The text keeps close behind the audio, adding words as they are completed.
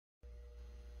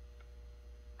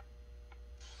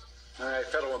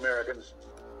fellow Americans,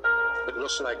 it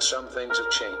looks like some things have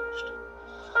changed.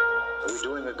 Are we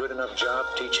doing a good enough job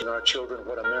teaching our children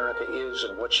what America is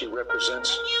and what she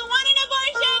represents? You want an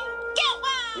abortion? Get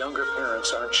one! Younger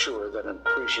parents aren't sure that an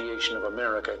appreciation of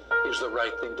America is the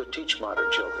right thing to teach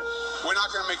modern children. We're not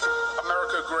going to make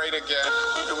America great again.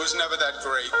 It was never that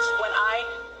great. When I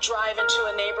drive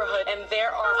into a neighborhood and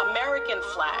there are American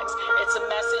flags, it's a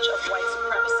message of white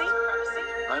supremacy.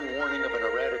 I'm warning of an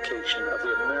eradication of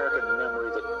the American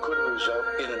memory that could result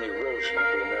in an erosion of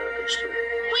the American spirit.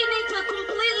 We need to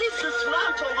completely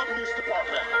dismantle the police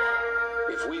department.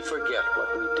 If we forget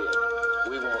what we did,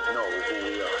 we won't know who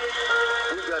we are.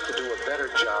 We've got to do a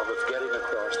better job of getting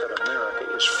across that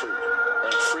America is free,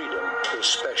 and freedom is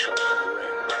special and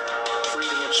rare.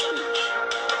 Freedom of speech,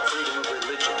 freedom of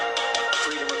religion,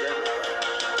 freedom of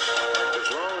enterprise. As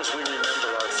long as we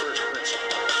remember our first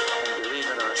principle and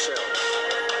believe in ourselves,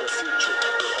 the future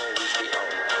will always be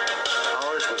ours.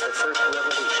 Ours was the first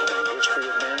revolution in the history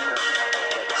of mankind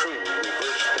that truly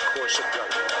reversed the course of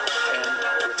government, and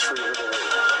with three little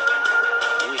words: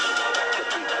 we, the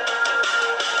people.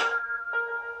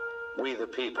 We, the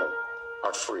people,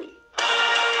 are free.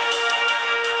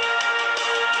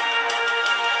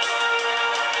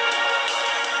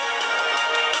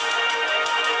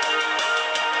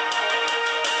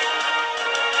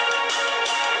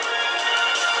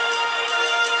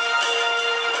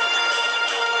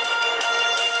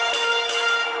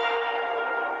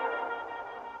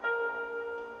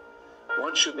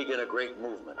 Once you begin a great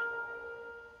movement,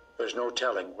 there's no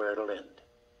telling where it'll end.